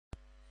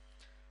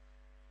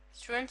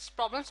Students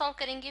problem solve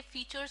करेंगे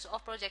features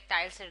of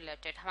projectile से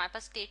related. हमारे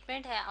पास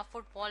स्टेटमेंट है अ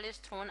football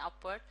is throne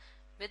upward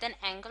with an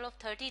angle of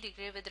 30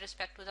 degree with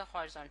respect to the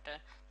horizontal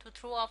to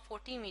throw a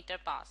 40 meter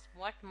pass.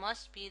 What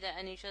must be the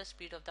initial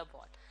speed of the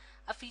ball?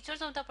 अब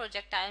features of the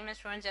projectile में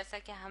student जैसा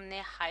कि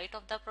हमने height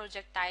of the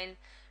projectile,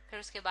 फिर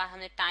उसके बाद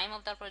हमने time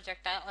of the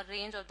projectile और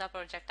range of the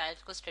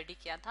projectile को स्टडी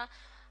किया था।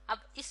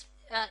 अब इस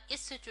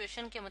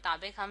सिचुएशन के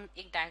मुताबिक हम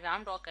एक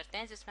डायग्राम ड्रॉ करते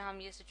हैं जिसमें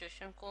हम ये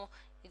सिचुएशन को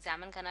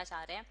एग्जामिन करना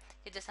चाह रहे हैं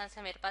कि जैसा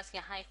से मेरे पास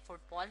यहाँ एक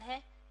फुटबॉल है,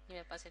 ये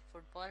मेरे पास एक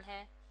फुटबॉल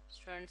है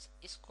स्टूडेंट्स,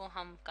 इसको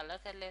हम कलर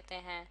कर लेते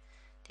हैं।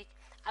 ठीक,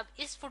 अब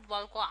इस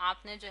फुटबॉल को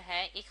आपने जो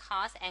है एक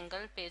खास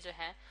एंगल पे जो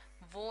है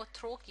वो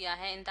थ्रो किया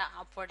है इन द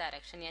अपवर्ड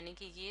डायरेक्शन, यानी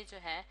कि ये जो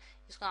है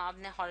इसको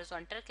आपने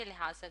हॉरिजॉन्टल के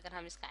लिहाज से अगर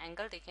हम इसका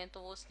एंगल देखें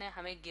तो वो उसने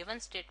हमें गिवन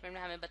स्टेटमेंट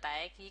में हमें बताया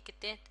है कि ये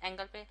कितने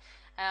एंगल पे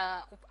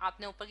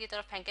आपने ऊपर की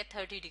तरफ फेंके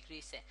 30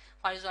 डिग्री से,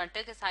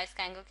 हॉरिजॉन्टल के साइज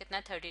का एंगल कितना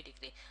है 30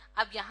 डिग्री।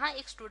 अब यहाँ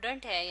एक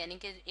स्टूडेंट है, यानी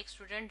कि एक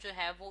स्टूडेंट जो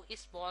है वो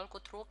इस बॉल को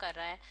थ्रो कर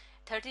रहा है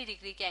 30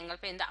 डिग्री के एंगल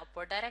पे इन द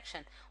अपवर्ड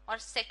डायरेक्शन, और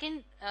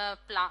सेकंड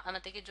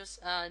मतलब कि जो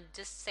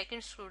जिस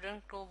सेकंड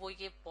स्टूडेंट को वो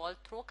ये बॉल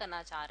थ्रो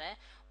करना चाह रहा है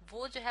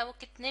वो जो है वो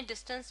कितने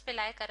डिस्टेंस पे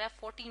लाई कर रहा है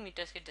 40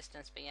 मीटर्स के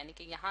डिस्टेंस पे, यानी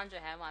कि यहाँ जो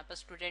है वहाँ पर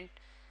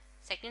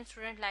सेकंड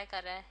स्टूडेंट लाई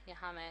कर रहा है,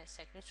 यहाँ मैं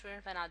सेकंड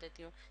स्टूडेंट बना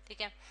देती हूँ।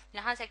 ठीक है,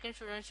 यहाँ सेकंड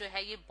स्टूडेंट जो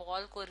है ये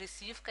बॉल को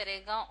रिसीव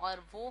करेगा और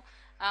वो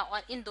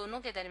और इन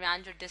दोनों के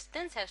दरमियान जो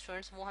डिस्टेंस है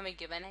स्टूडेंट्स वो हमें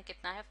गिवन है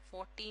कितना है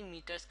 40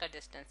 मीटर्स का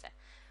डिस्टेंस है,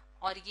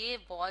 और ये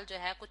बॉल जो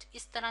है कुछ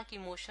इस तरह की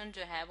मोशन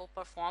जो है वो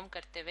परफॉर्म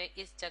करते हुए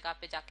इस जगह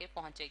पे जाके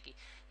पहुंचेगी,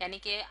 यानी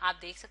कि आप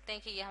देख सकते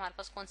हैं कि ये हमारे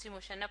पास कौन सी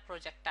मोशन है,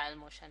 प्रोजेक्टाइल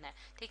मोशन है।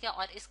 ठीक है,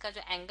 और इसका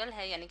जो एंगल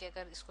है, यानी कि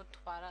अगर इसको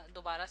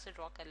दोबारा से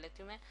ड्रॉ कर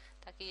लेती हूँ मैं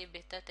ताकि ये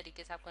बेहतर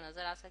तरीके से आपको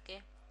नजर आ सके,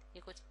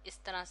 ये कुछ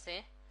इस तरह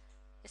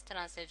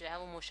से जो है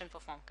वो मोशन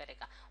परफॉर्म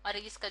करेगा, और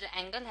इसका जो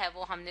एंगल है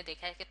वो हमने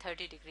देखा है कि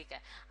 30 डिग्री का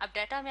है। अब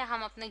डाटा में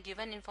हम अपने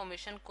गिवन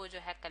इन्फॉर्मेशन को जो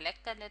है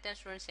कलेक्ट कर लेते हैं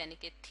स्टूडेंट्स, यानी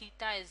कि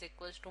थीटा इज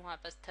इक्वल टू हमारे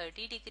पास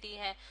 30 डिग्री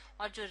है,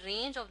 और जो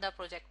रेंज ऑफ द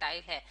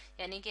प्रोजेक्टाइल है,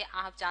 यानी कि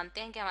आप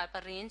जानते हैं कि हमारे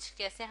पास रेंज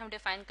कैसे हम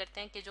डिफाइन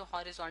करते हैं कि जो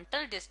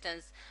हॉरिजॉन्टल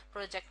डिस्टेंस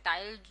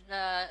प्रोजेक्टाइल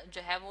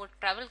जो है वो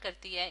ट्रेवल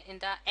करती है इन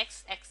द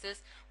एक्स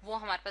एक्सिस, वो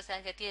हमारे पास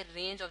क्या कहती है,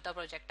 रेंज ऑफ द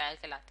प्रोजेक्टाइल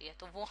कहलाती है।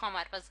 तो वो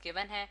हमारे पास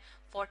गिवन है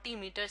 40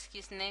 मीटर्स की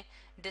इसने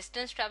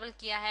डिस्टेंस ट्रेवल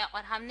किया है,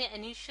 और हमने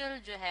इनिशियल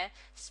जो है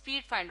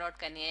स्पीड फाइंड आउट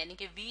करनी है, यानी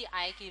कि वी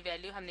आई की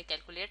वैल्यू हमने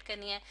कैलकुलेट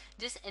करनी है,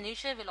 जिस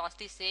इनिशियल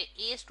वेलोसिटी से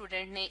ए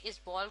स्टूडेंट ने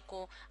इस बॉल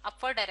को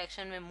अपवर्ड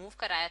डायरेक्शन में मूव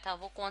कराया था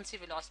वो कौन सी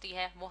वेलोसिटी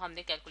है वो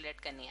हमने कैलकुलेट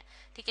करनी है।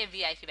 ठीक है,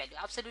 वी आई की वैल्यू।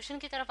 अब सोल्यूशन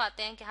की तरफ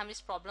आते हैं कि हम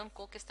इस प्रॉब्लम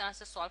को किस तरह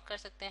से सॉल्व कर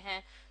सकते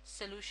हैं।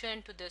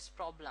 सोल्यूशन टू दिस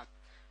प्रॉब्लम,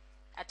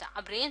 अच्छा,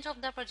 अब रेंज ऑफ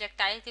द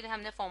प्रोजेक्टाइल के लिए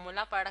हमने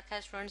फॉर्मूला पढ़ रखा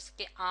है स्टूडेंट्स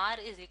के are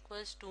is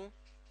equal to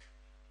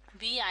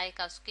we आई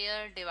का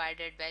square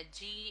divided by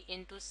ji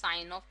into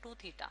sine of 2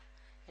 theta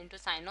into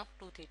sine of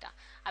 2 theta.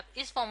 अब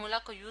इस फॉर्मूला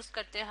को यूज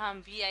करते हैं हम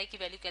वी आई की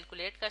वैल्यू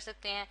कैलकुलेट कर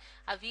सकते हैं।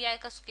 अब वी आई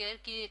का स्क्वायर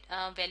की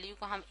वैल्यू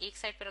को हम एक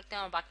साइड पे रखते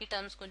हैं और बाकी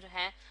टर्म्स को जो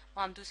है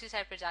वो हम दूसरी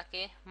साइड पे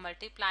जाके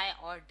मल्टीप्लाई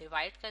और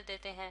डिवाइड कर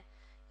देते हैं,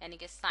 यानी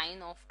कि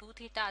साइन ऑफ 2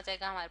 थीटा आ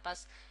जाएगा हमारे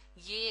पास।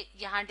 ये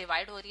यहाँ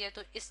डिवाइड हो रही है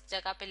तो इस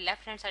जगह पे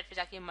लेफ्ट हैंड साइड पे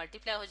जाके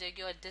मल्टीप्लाई हो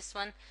जाएगी और दिस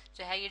वन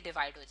जो है ये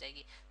डिवाइड हो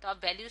जाएगी। तो अब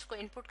वैल्यूज को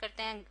इनपुट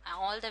करते हैं,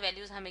 ऑल द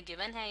वैल्यूज हमें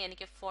गिवन है, यानी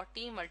कि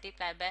 40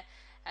 मल्टीप्लाई बाय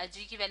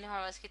जी की वैल्यू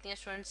हमारे पास कितनी है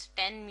स्टूडेंट्स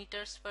 10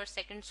 मीटर्स पर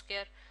सेकेंड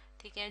स्क्वायर।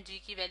 ठीक है, जी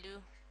की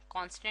वैल्यू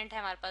कांस्टेंट है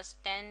हमारे पास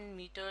 10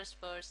 मीटर्स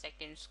पर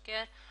सेकेंड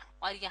स्क्वायर,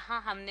 और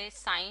यहाँ हमने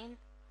साइन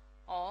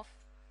ऑफ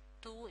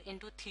 2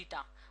 इंटू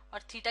थीटा,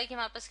 और थीटा की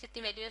हमारे पास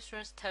कितनी वैल्यू है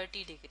स्टूडेंट्स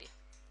 30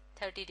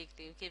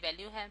 डिग्री की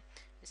वैल्यू है।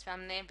 इसमें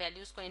हमने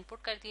वैल्यूज को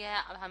इनपुट कर दिया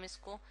है। अब हम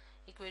इसको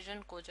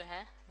इक्वेशन को जो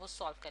है वो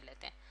सॉल्व कर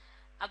लेते हैं।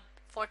 अब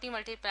 40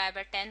 मल्टीप्लाई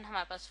बाय 10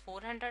 हमारे पास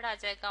 400 आ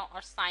जाएगा,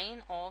 और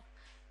साइन ऑफ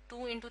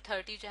 2 इंटू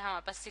 30 जो है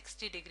हमारे पास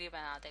 60 डिग्री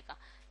बना देगा।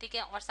 ठीक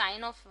है, और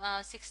साइन ऑफ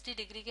 60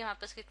 डिग्री की हमारे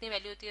पास कितनी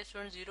वैल्यू होती है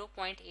स्टूडेंट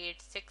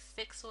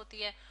 0.866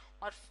 होती है,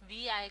 और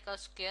वी आई का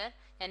स्क्वायर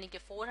यानी कि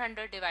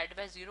 400 डिवाइड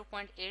बाय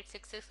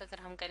 0.866 अगर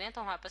हम करें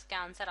तो हमारे पास क्या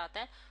आंसर आता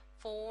है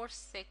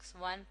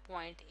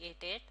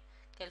 461.88।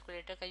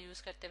 कैलकुलेटर का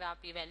यूज करते हुए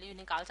आप ये वैल्यू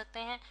निकाल सकते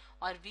हैं।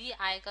 और वी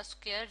आई का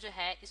स्क्वायर जो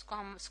है इसको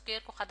हम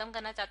स्क्वायर को खत्म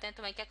करना चाहते हैं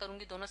तो मैं क्या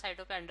करूंगी, दोनों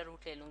साइडों पे अंडर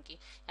रूट ले लूंगी,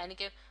 यानी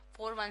कि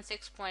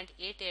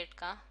 416.88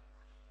 का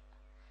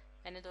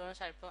मैंने दोनों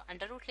साइड पर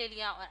अंडर रूट ले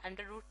लिया, और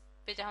अंडर रूट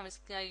पे जब हम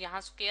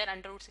यहाँ स्क्वायर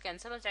अंडर रूट से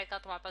कैंसिल हो जाएगा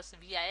तो हमारे पास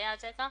वी आई आ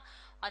जाएगा,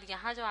 और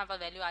यहाँ जो हमारे पास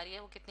वैल्यू आ रही है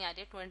वो कितनी आ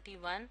रही है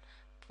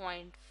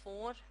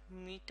 21.4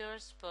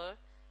 मीटर्स पर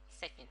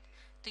सेकेंड।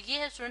 तो ये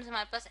है स्टूडेंट्स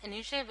हमारे पास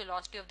initial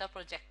velocity of the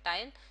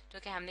projectile जो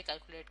कि हमने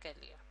कैलकुलेट कर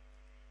लिया।